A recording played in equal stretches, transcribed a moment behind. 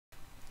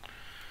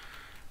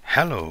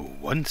Hello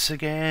once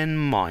again,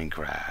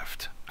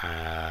 Minecraft.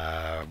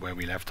 Where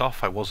we left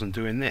off, I wasn't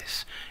doing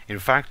this. In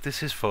fact,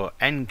 this is for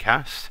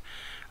encast,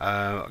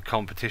 a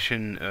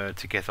competition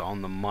to get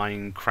on the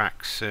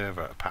Minecraft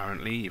server.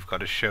 Apparently, you've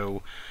got to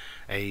show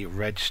a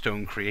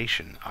redstone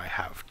creation. I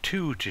have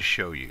two to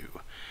show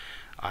you.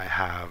 I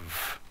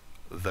have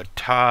the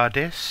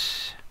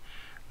tardis.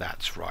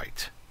 That's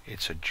right,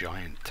 it's a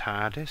giant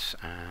tardis,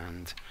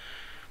 and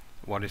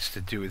what it's to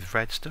do with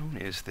redstone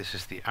is this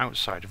is the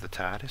outside of the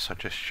TARDIS. I'll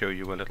just show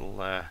you a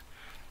little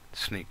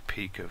sneak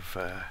peek of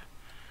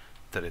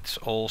that it's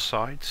all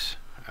sides,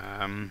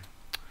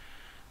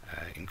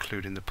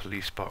 including the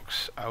police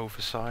box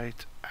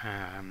overside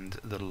and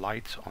the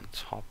light on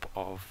top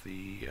of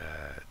the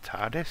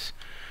TARDIS,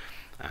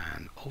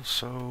 and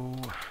also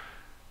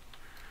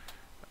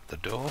the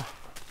door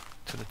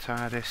to the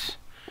TARDIS.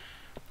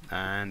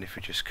 And if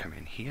we just come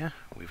in here,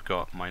 we've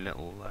got my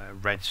little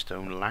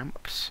redstone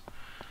lamps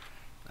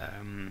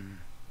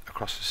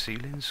across the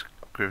ceilings,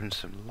 giving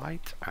some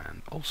light,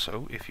 and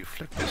also if you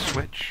flick the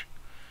switch,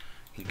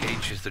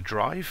 engages the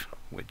drive,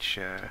 which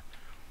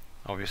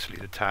obviously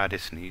the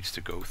TARDIS needs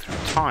to go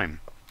through time.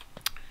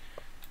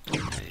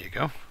 There you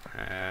go.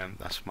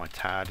 That's my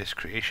TARDIS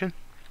creation,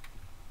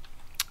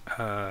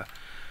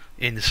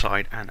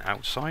 inside and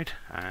outside.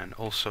 And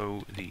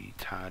also the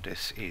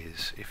TARDIS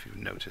is, if you've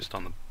noticed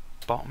on the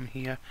bottom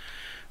here,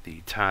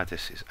 the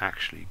TARDIS is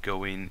actually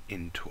going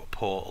into a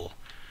portal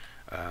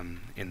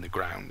in the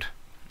ground.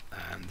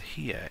 And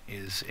here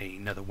is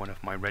another one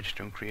of my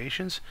redstone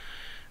creations.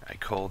 I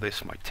call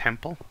this my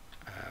temple,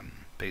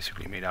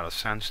 basically made out of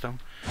sandstone.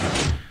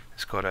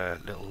 It's got a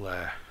little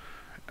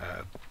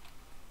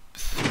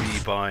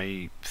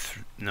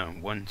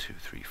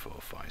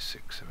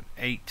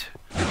 8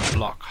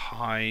 block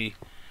high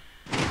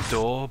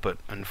door, but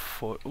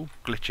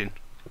glitching,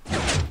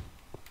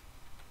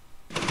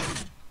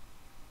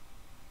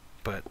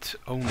 but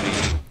only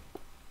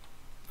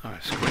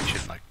it's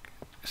glitching, like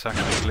it's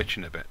actually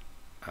glitching a bit,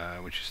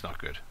 which is not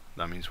good.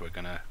 That means we're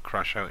gonna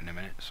crash out in a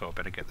minute, so I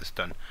better get this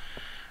done.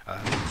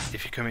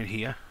 If you come in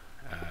here,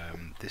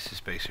 this is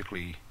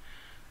basically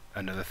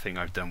another thing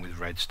I've done with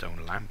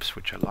redstone lamps,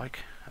 which I like.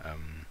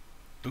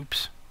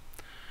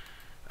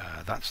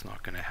 That's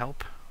not gonna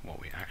help. What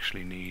we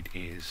actually need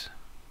is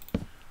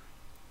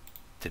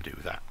to do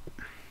that.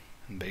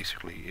 And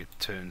basically it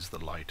turns the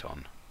light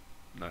on.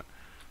 No,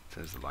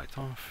 turns the light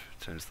off,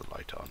 turns the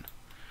light on.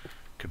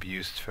 Could be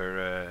used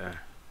for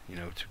you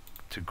know,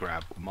 to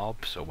grab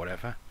mobs or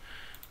whatever.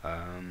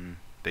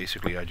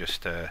 Basically I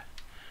just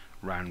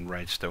ran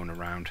redstone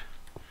around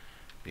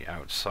the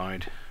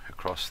outside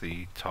across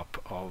the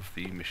top of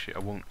the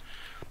machine.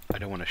 I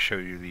don't want to show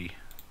you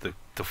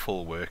the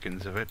full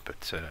workings of it,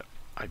 but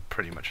I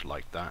pretty much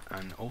like that,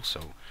 and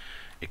also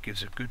it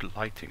gives a good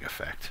lighting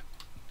effect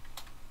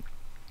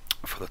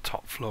for the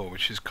top floor,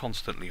 which is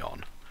constantly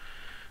on,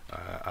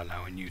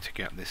 allowing you to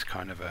get this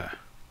kind of a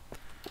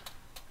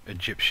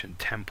Egyptian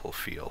temple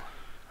feel.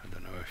 I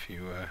don't know if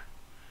you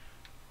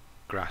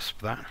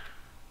grasp that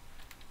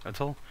at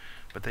all,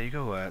 but there you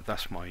go.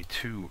 That's my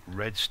two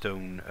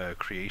redstone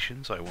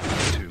creations I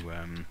wanted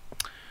to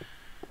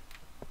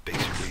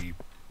basically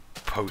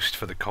post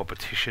for the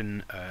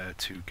competition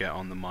to get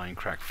on the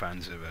Minecraft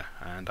fan server,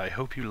 and I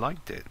hope you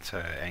liked it,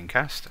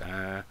 encast.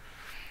 I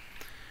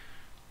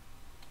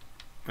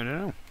don't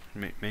know,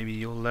 maybe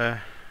you'll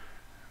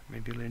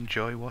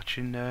enjoy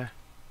watching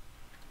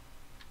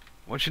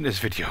this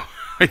video.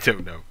 I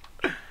don't know.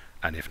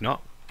 And if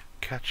not,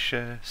 catch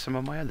some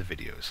of my other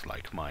videos,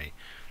 like my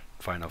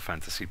Final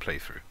Fantasy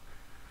playthrough.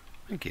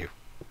 Thank you,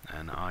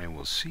 and I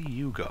will see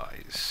you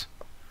guys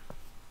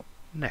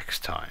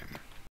next time.